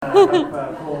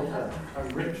have brought a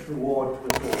rich reward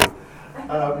to us all.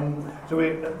 So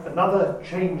another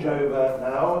changeover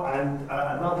now, and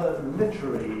another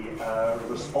literary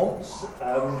response.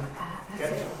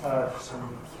 Get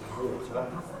some water.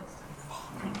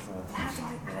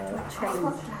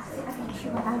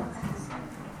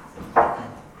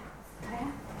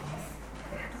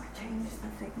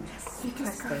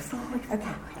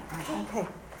 Okay.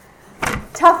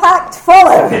 Tough act to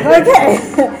follow. Okay.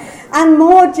 And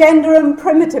more gender and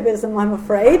primitivism, I'm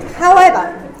afraid.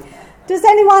 However, does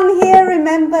anyone here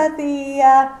remember the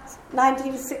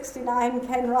 1969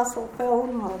 Ken Russell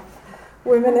film of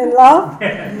Women in Love?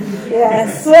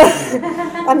 Yes.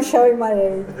 I'm showing my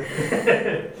age.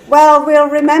 Well, we'll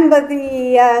remember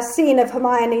the scene of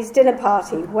Hermione's dinner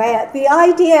party, where the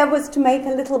idea was to make a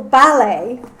little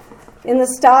ballet in the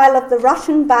style of the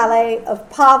Russian ballet of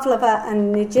Pavlova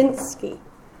and Nijinsky.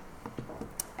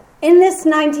 In this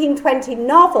 1920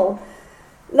 novel,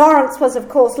 Lawrence was, of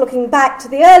course, looking back to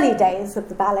the early days of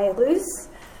the Ballet Russe,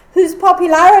 whose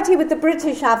popularity with the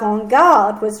British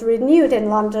avant-garde was renewed in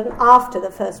London after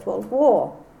the First World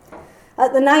War.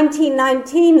 At the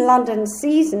 1919 London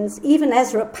seasons, even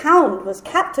Ezra Pound was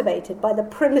captivated by the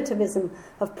primitivism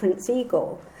of Prince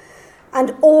Igor,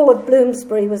 and all of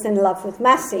Bloomsbury was in love with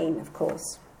Massine, of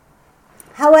course.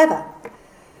 However,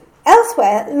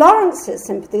 elsewhere, Lawrence's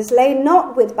sympathies lay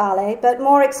not with ballet, but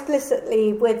more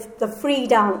explicitly with the free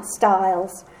dance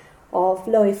styles of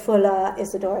Loie Fuller,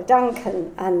 Isadora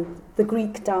Duncan, and the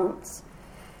Greek dance.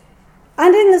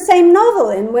 And in the same novel,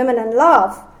 in Women and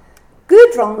Love,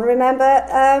 Gudrun,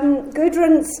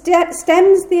 Gudrun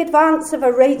stems the advance of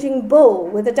a raging bull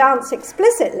with a dance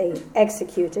explicitly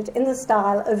executed in the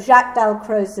style of Jacques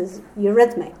Dalcroze's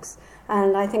Eurythmics.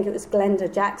 And I think it was Glenda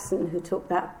Jackson who took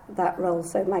that role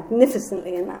so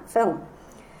magnificently in that film.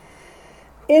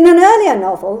 In an earlier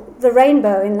novel, The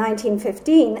Rainbow in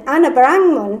 1915, Anna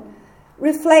Brangmun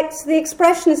reflects the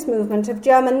expressionist movement of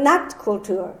German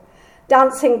Nachtkultur,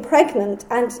 dancing pregnant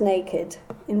and naked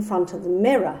in front of the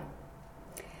mirror.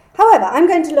 However, I'm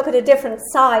going to look at a different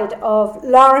side of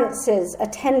Lawrence's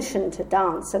attention to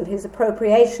dance and his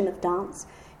appropriation of dance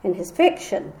in his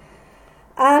fiction.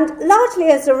 And largely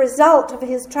as a result of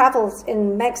his travels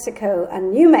in Mexico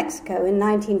and New Mexico in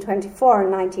 1924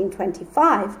 and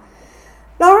 1925,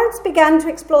 Lawrence began to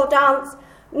explore dance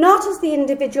not as the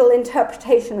individual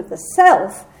interpretation of the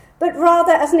self, but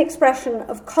rather as an expression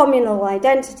of communal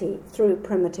identity through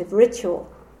primitive ritual.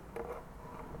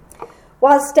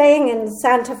 While staying in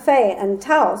Santa Fe and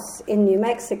Taos in New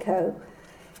Mexico,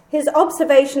 his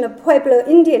observation of Pueblo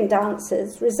Indian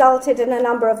dances resulted in a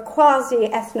number of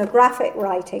quasi-ethnographic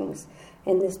writings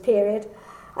in this period,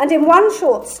 and in one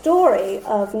short story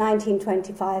of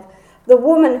 1925, The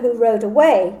Woman Who Rode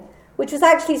Away, which was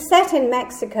actually set in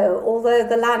Mexico, although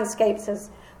the landscapes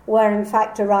were in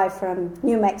fact derived from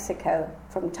New Mexico,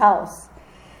 from Taos.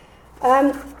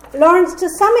 Lawrence, to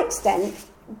some extent,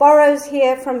 borrows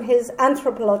here from his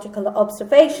anthropological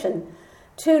observation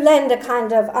to lend a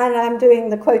kind of, and I'm doing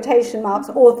the quotation marks,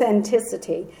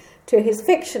 authenticity to his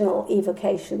fictional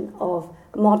evocation of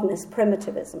modernist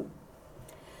primitivism.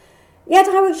 Yet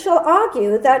I shall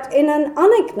argue that in an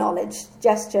unacknowledged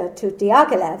gesture to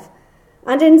Diaghilev,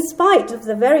 and in spite of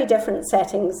the very different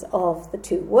settings of the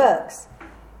two works,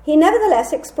 he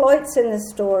nevertheless exploits in this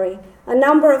story a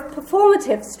number of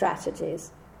performative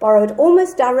strategies borrowed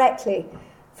almost directly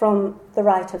from The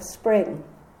Rite of Spring.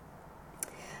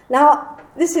 Now,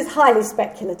 this is highly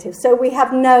speculative, so we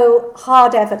have no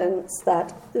hard evidence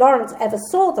that Lawrence ever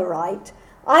saw The Rite,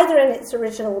 either in its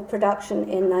original production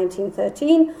in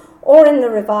 1913 or in the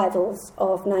revivals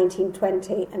of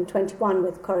 1920 and 21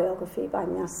 with choreography by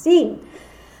Massine.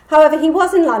 However, he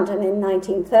was in London in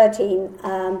 1913,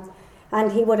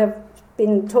 and he would have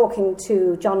been talking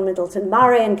to John Middleton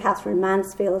Murray and Catherine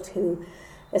Mansfield, who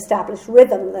established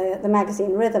Rhythm, the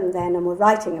magazine Rhythm then, and were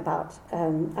writing about,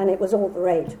 and it was all the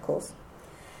rage, of course.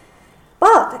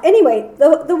 But anyway,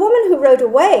 the Woman Who Rode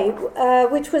Away,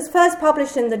 which was first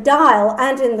published in the Dial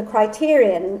and in the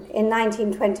Criterion in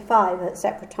 1925 at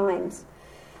separate times,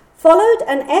 followed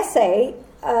an essay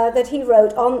that he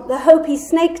wrote on the Hopi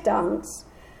snake dance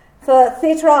for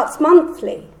Theatre Arts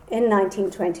Monthly in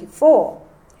 1924.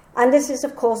 And this is,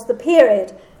 of course, the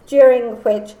period during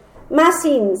which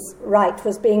Massine's Rite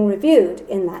was being reviewed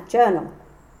in that journal.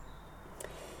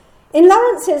 In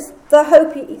Lawrence's The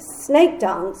Hopi Snake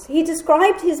Dance, he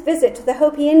described his visit to the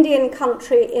Hopi Indian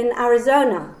country in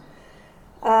Arizona,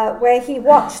 where he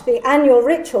watched the annual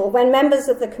ritual when members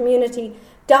of the community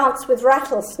danced with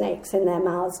rattlesnakes in their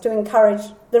mouths to encourage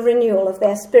the renewal of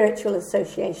their spiritual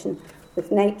association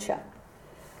with nature.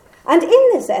 And in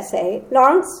this essay,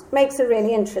 Lawrence makes a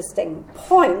really interesting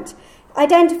point,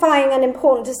 identifying an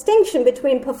important distinction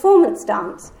between performance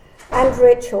dance and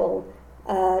ritual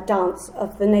dance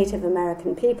of the Native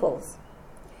American peoples.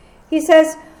 He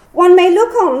says, one may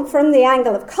look on from the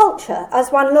angle of culture as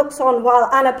one looks on while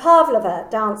Anna Pavlova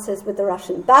dances with the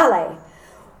Russian ballet,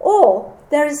 or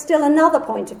there is still another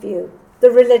point of view,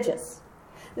 the religious.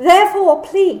 Therefore,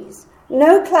 please,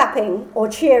 no clapping or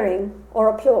cheering or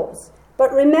applause,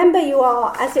 but remember you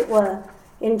are, as it were,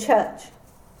 in church.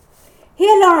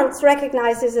 Here Lawrence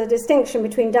recognizes a distinction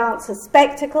between dance as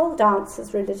spectacle, dance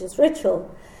as religious ritual,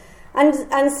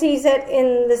 and sees it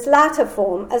in this latter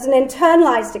form as an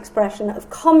internalized expression of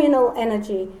communal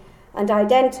energy and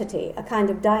identity, a kind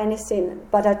of Dionysian,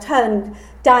 but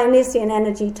Dionysian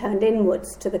energy turned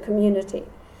inwards to the community,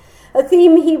 a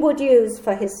theme he would use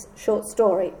for his short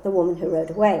story, The Woman Who Rode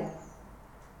Away.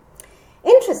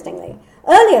 Interestingly,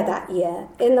 earlier that year,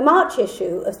 in the March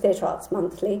issue of Theatre Arts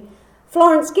Monthly,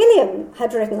 Florence Gilliam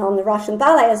had written on the Russian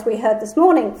ballet, as we heard this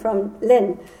morning from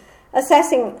Lynn,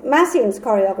 assessing Masseen's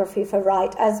choreography for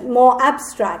Wright as more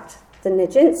abstract than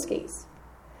Nijinsky's.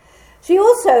 She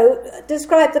also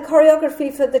described the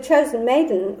choreography for The Chosen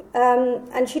Maiden,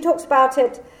 and she talks about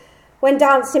it when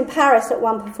danced in Paris at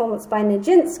one performance by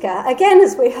Nijinsky, again,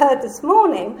 as we heard this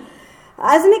morning,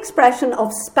 as an expression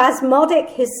of spasmodic,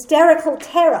 hysterical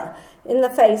terror in the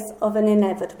face of an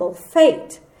inevitable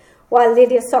fate, while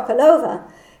Lydia Sokolova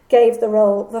gave the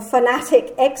role the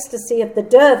fanatic ecstasy of the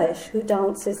dervish who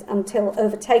dances until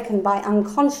overtaken by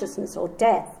unconsciousness or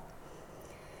death.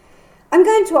 I'm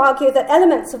going to argue that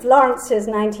elements of Lawrence's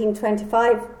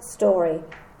 1925 story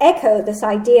echo this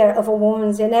idea of a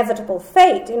woman's inevitable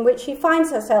fate in which she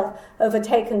finds herself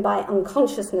overtaken by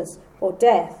unconsciousness or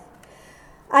death.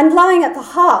 And lying at the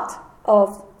heart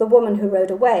of The Woman Who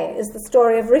Rode Away is the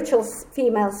story of ritual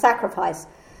female sacrifice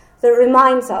that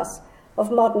reminds us of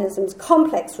modernism's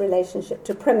complex relationship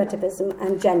to primitivism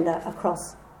and gender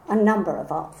across a number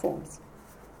of art forms.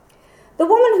 The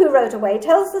Woman Who Rode Away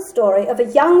tells the story of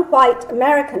a young white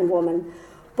American woman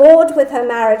bored with her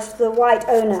marriage to the white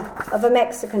owner of a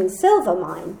Mexican silver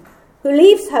mine, who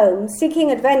leaves home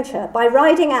seeking adventure by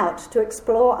riding out to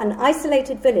explore an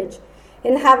isolated village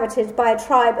inhabited by a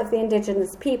tribe of the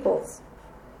indigenous peoples.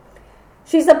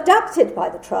 She's abducted by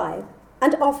the tribe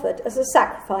and offered as a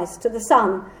sacrifice to the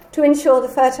sun to ensure the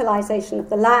fertilization of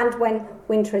the land when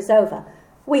winter is over.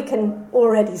 We can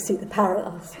already see the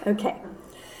parallels. Okay.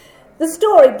 The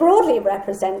story broadly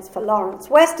represents for Lawrence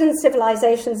Western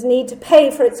civilization's need to pay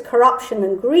for its corruption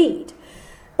and greed,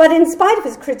 but in spite of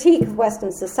his critique of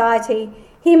Western society,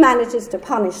 he manages to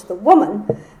punish the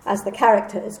woman, as the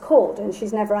character is called, and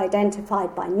she's never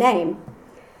identified by name,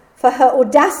 for her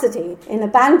audacity in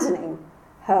abandoning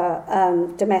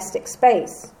her domestic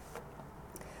space.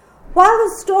 While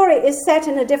the story is set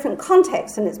in a different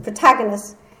context and its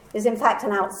protagonist is in fact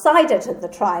an outsider to the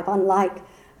tribe, unlike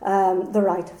the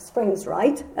Rite of Springs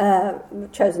Rite,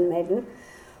 Chosen Maiden,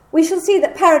 we shall see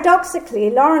that paradoxically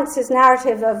Lawrence's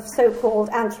narrative of so-called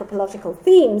anthropological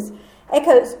themes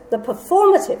echoes the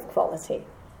performative quality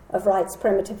of Wright's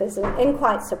primitivism in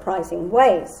quite surprising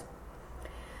ways.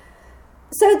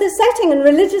 So the setting and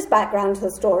religious background to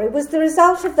the story was the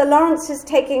result of the Lawrences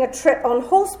taking a trip on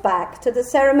horseback to the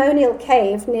ceremonial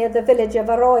cave near the village of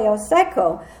Arroyo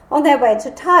Seco on their way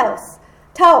to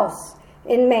Taos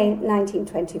in May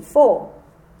 1924.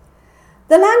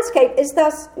 The landscape is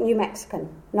thus New Mexican,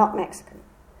 not Mexican.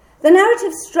 The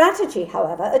narrative strategy,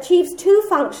 however, achieves two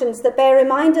functions that bear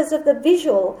reminders of the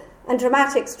visual and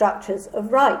dramatic structures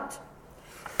of Wright.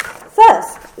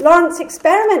 First, Lawrence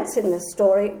experiments in this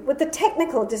story with the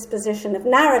technical disposition of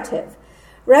narrative,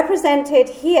 represented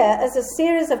here as a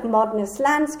series of modernist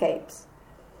landscapes.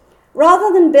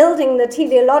 Rather than building the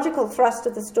teleological thrust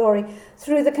of the story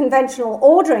through the conventional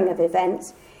ordering of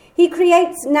events, he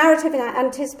creates narrative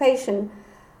anticipation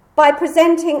by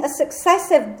presenting a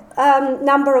successive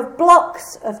number of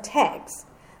blocks of text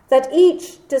that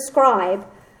each describe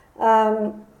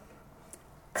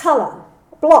colour,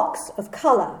 blocks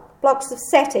of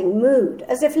setting, mood,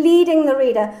 as if leading the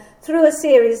reader through a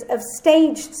series of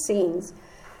staged scenes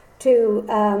to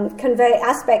convey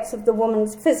aspects of the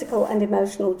woman's physical and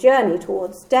emotional journey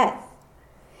towards death.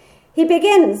 He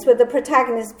begins with the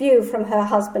protagonist's view from her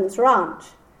husband's ranch.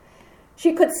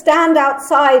 She could stand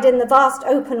outside in the vast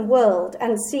open world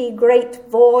and see great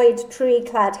void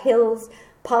tree-clad hills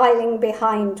piling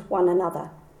behind one another,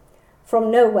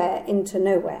 from nowhere into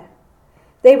nowhere.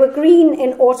 They were green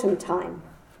in autumn time.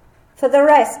 For the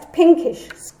rest, pinkish,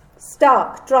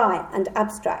 stark, dry, and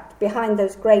abstract behind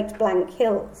those great blank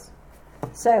hills.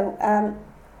 So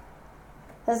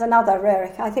There's another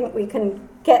Roerich. I think we can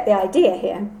get the idea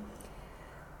here.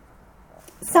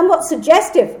 Somewhat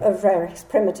suggestive of Roerich's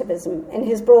primitivism in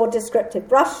his broad descriptive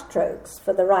brushstrokes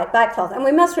for the right backcloth. And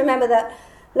we must remember that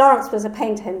Lawrence was a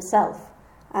painter himself,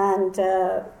 and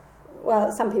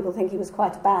well, some people think he was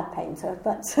quite a bad painter,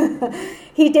 but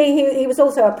he was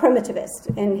also a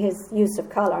primitivist in his use of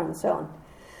colour and so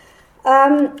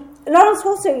on. Lawrence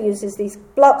also uses these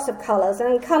blocks of colours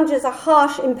and conjures a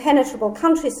harsh, impenetrable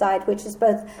countryside which is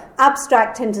both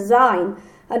abstract in design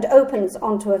and opens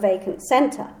onto a vacant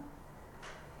centre.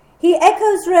 He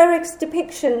echoes Roerich's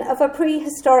depiction of a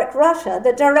prehistoric Russia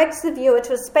that directs the viewer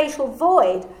to a spatial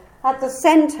void at the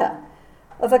centre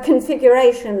of a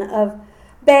configuration of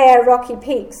bare rocky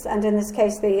peaks, and in this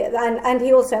case, and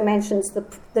he also mentions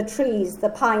the trees, the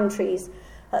pine trees,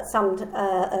 at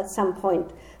some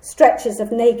point, stretches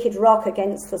of naked rock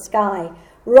against the sky,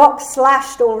 rock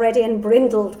slashed already and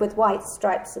brindled with white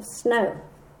stripes of snow.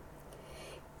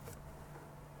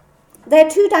 They're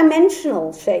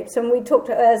two-dimensional shapes, and we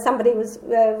talked. Somebody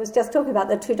was just talking about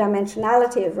the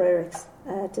two-dimensionality of Roerich's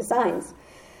designs.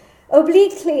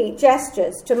 Obliquely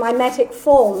gestures to mimetic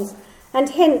forms and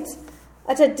hint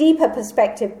at a deeper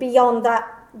perspective beyond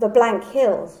the blank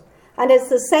hills, and it's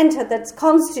the centre that's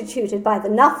constituted by the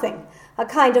nothing, a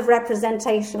kind of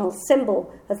representational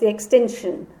symbol of the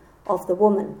extinction of the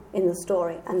woman in the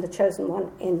story and the chosen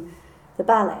one in the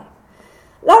ballet.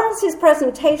 Lawrence's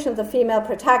presentation of the female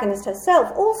protagonist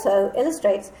herself also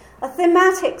illustrates a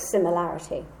thematic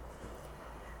similarity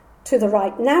to the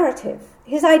right narrative.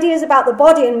 His ideas about the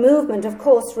body and movement, of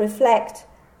course, reflect,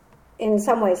 in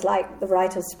some ways like The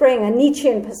Rite of Spring, a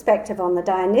Nietzschean perspective on the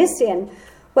Dionysian,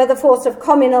 where the force of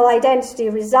communal identity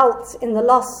results in the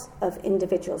loss of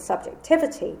individual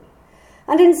subjectivity.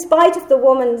 And in spite of the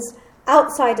woman's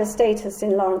outsider status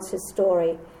in Lawrence's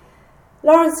story,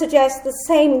 Lawrence suggests the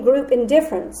same group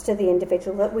indifference to the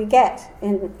individual that we get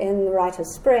in The Rite of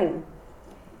Spring.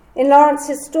 In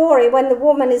Lawrence's story, when the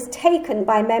woman is taken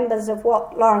by members of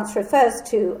what Lawrence refers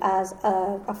to as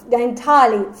an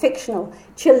entirely fictional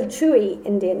Chilchui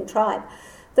Indian tribe,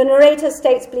 the narrator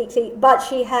states bleakly, but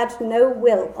she had no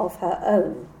will of her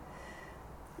own,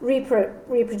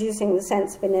 reproducing the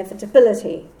sense of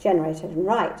inevitability generated in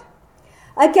Wright.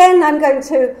 Again, I'm going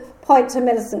to point to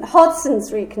Millicent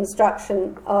Hodgson's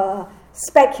reconstruction,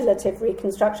 speculative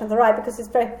reconstruction of the Wright, because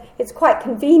it's quite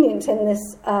convenient in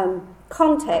this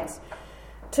context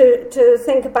to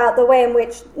think about the way in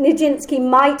which Nijinsky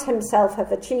might himself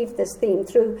have achieved this theme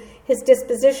through his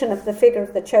disposition of the figure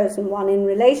of the chosen one in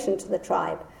relation to the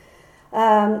tribe.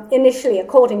 Initially,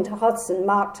 according to Hodgson,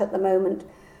 marked at the moment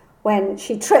when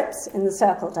she trips in the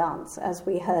circle dance, as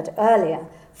we heard earlier,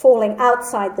 falling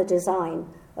outside the design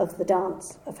of the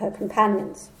dance of her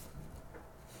companions.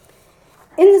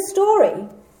 In the story,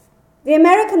 the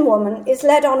American woman is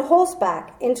led on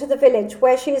horseback into the village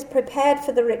where she is prepared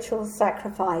for the ritual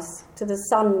sacrifice to the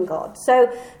sun god.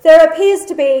 So there appears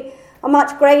to be a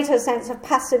much greater sense of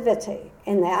passivity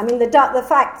in there. I mean, the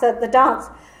fact that the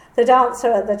dancer,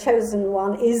 the chosen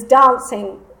one, is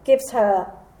dancing gives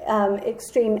her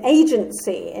extreme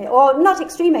agency, or not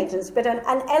extreme agency, but an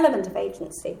element of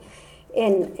agency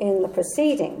in the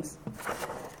proceedings.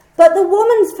 But the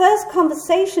woman's first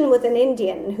conversation with an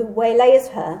Indian who waylays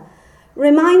her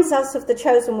reminds us of the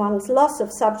chosen one's loss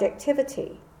of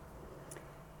subjectivity.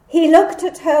 He looked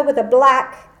at her with a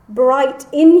black, bright,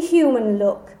 inhuman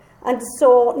look and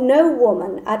saw no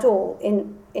woman at all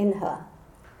in her,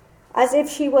 as if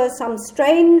she were some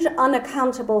strange,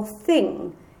 unaccountable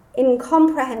thing,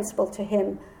 incomprehensible to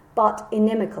him, but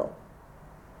inimical.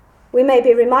 We may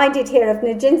be reminded here of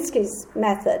Nijinsky's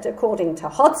method, according to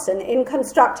Hodgson, in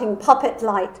constructing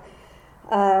puppet-like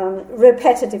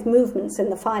repetitive movements in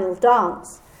the final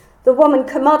dance, the woman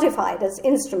commodified as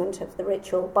instrument of the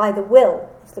ritual by the will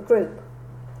of the group.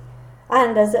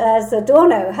 And as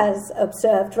Adorno has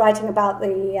observed, writing about the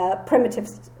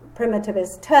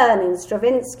primitivist turn in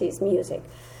Stravinsky's music,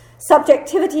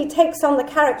 subjectivity takes on the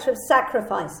character of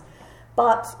sacrifice,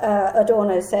 but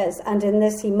Adorno says, and in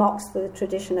this he mocks the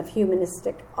tradition of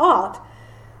humanistic art,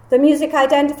 the music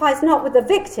identifies not with the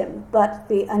victim, but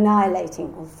the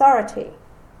annihilating authority.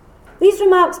 These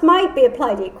remarks might be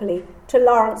applied equally to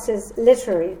Lawrence's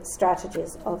literary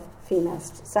strategies of female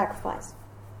sacrifice.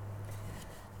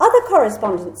 Other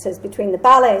correspondences between the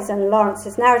ballets and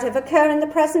Lawrence's narrative occur in the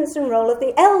presence and role of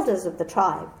the elders of the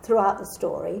tribe throughout the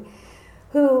story,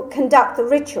 who conduct the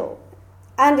ritual,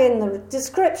 and in the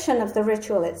description of the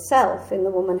ritual itself in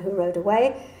The Woman Who Rode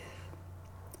Away,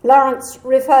 Lawrence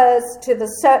refers to the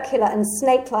circular and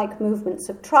snake-like movements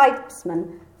of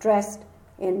tribesmen dressed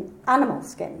in animal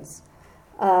skins.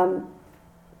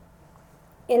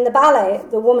 In the ballet,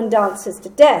 the woman dances to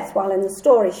death, while in the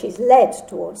story she's led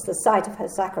towards the site of her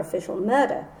sacrificial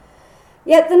murder.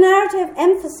 Yet the narrative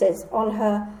emphasis on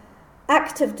her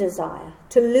active desire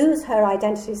to lose her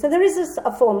identity. So there is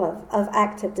a form of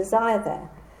active desire there.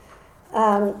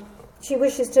 She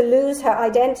wishes to lose her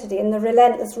identity in the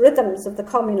relentless rhythms of the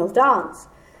communal dance.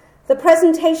 The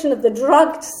presentation of the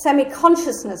drugged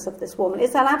semi-consciousness of this woman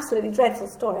is an absolutely dreadful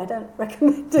story. I don't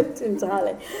recommend it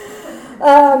entirely.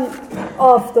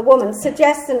 Of the woman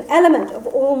suggests an element of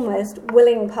almost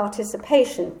willing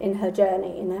participation in her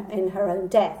journey, in her own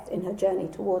death, in her journey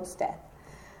towards death.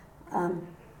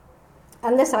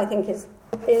 And this, I think,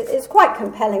 is quite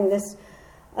compelling, this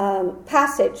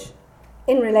passage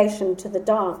in relation to the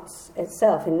dance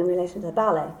itself, in relation to the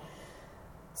ballet.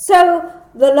 So,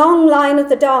 the long line of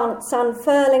the dance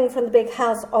unfurling from the big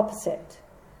house opposite,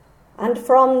 and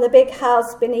from the big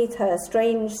house beneath her,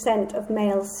 strange scent of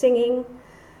male singing,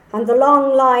 and the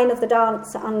long line of the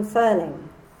dance unfurling.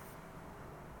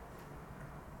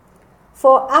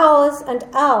 For hours and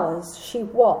hours she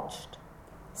watched,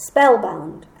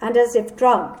 spellbound and as if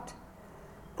drugged,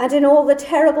 and in all the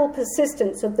terrible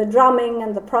persistence of the drumming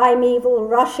and the primeval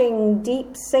rushing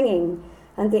deep singing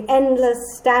and the endless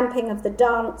stamping of the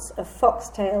dance of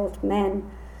fox-tailed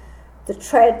men, the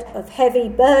tread of heavy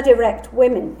bird-erect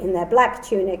women in their black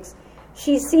tunics,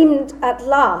 she seemed at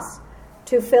last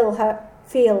to feel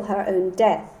her own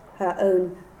death, her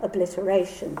own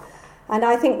obliteration. And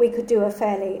I think we could do a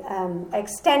fairly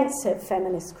extensive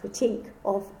feminist critique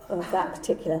of that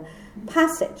particular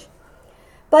passage.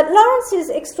 But Lawrence's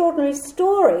extraordinary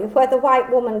story, where the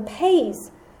white woman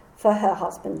pays for her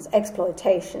husband's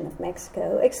exploitation of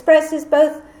Mexico, expresses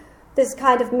both this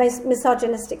kind of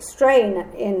misogynistic strain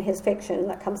in his fiction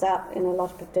that comes out in a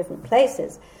lot of different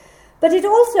places, but it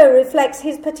also reflects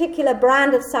his particular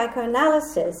brand of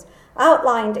psychoanalysis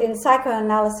outlined in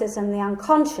Psychoanalysis and the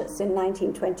Unconscious in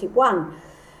 1921,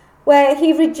 where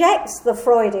he rejects the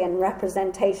Freudian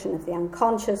representation of the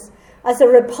unconscious as a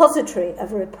repository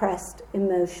of repressed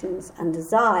emotions and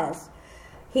desires.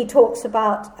 He talks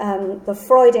about the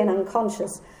Freudian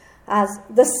unconscious as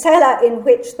the cellar in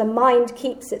which the mind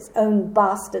keeps its own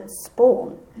bastard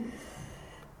spawn.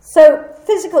 So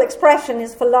physical expression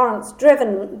is for Lawrence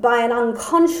driven by an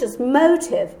unconscious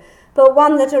motive, but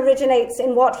one that originates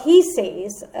in what he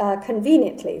sees,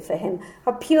 conveniently for him,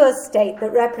 a pure state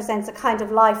that represents a kind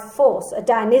of life force, a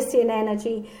Dionysian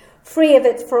energy, free of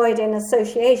its Freudian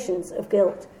associations of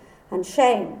guilt and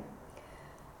shame.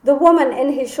 The woman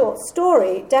in his short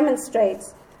story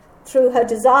demonstrates, through her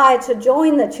desire to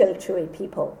join the Chillicothe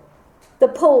people, the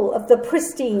pull of the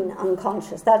pristine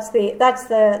unconscious. That's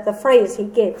the phrase he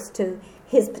gives to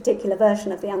his particular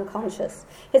version of the unconscious.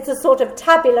 It's a sort of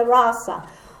tabula rasa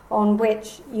on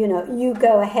which, you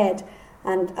go ahead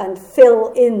and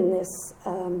fill in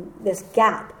this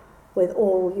gap with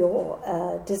all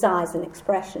your desires and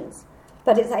expressions.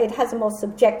 But it has a more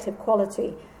subjective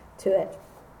quality to it.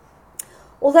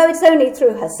 Although it's only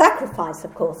through her sacrifice,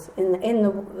 of course, in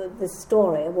the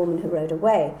story, A Woman Who Rode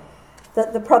Away,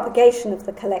 that the propagation of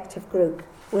the collective group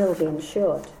will be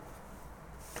ensured.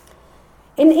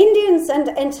 In Indians and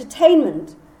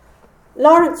Entertainment,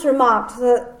 Lawrence remarked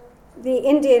that the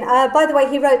Indian... by the way,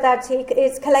 he wrote that,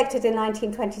 it's collected in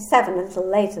 1927, a little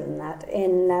later than that,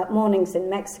 in Mornings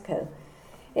in Mexico.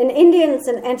 In Indians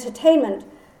and Entertainment,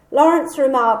 Lawrence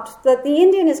remarked that the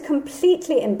Indian is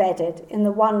completely embedded in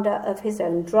the wonder of his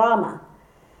own drama.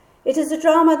 It is a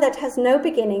drama that has no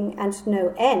beginning and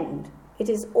no end. It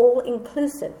is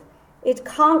all-inclusive. It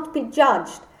can't be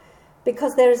judged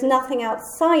because there is nothing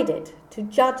outside it to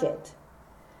judge it.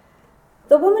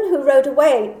 The Woman Who Rode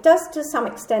Away does to some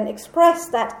extent express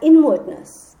that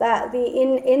inwardness, that the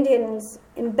Indian's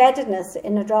embeddedness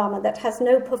in a drama that has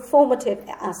no performative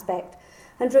aspect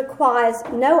and requires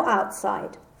no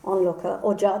outside onlooker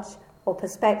or judge or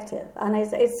perspective. And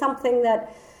it's something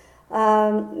that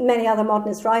many other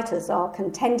modernist writers are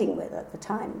contending with at the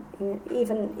time.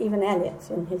 Even Eliot,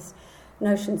 in his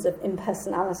notions of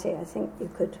impersonality, I think you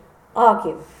could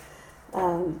argue,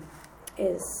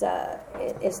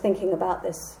 is thinking about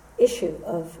this issue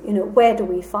of, where do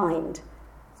we find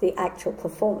the actual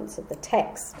performance of the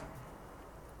text?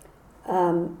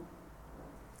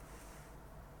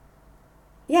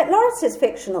 Yet Lawrence's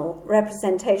fictional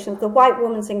representation of the white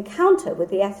woman's encounter with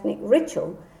the ethnic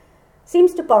ritual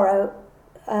seems to borrow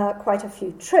quite a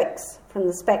few tricks from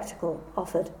the spectacle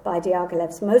offered by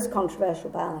Diaghilev's most controversial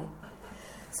ballet.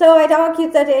 So I'd argue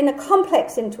that in a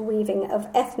complex interweaving of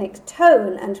ethnic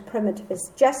tone and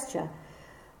primitivist gesture,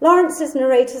 Lawrence's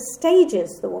narrator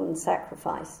stages the woman's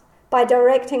sacrifice by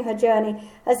directing her journey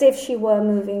as if she were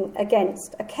moving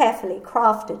against a carefully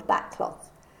crafted backcloth.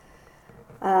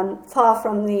 Far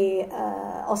from the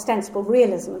ostensible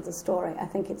realism of the story, I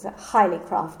think it's highly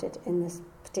crafted in this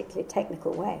particularly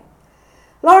technical way.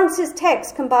 Lawrence's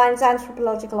text combines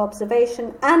anthropological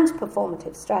observation and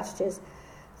performative strategies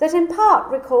that in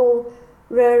part recall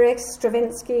Rurich's,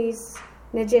 Stravinsky's,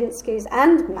 Nijinsky's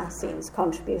and Massine's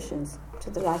contributions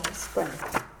to the Life of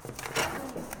Spring.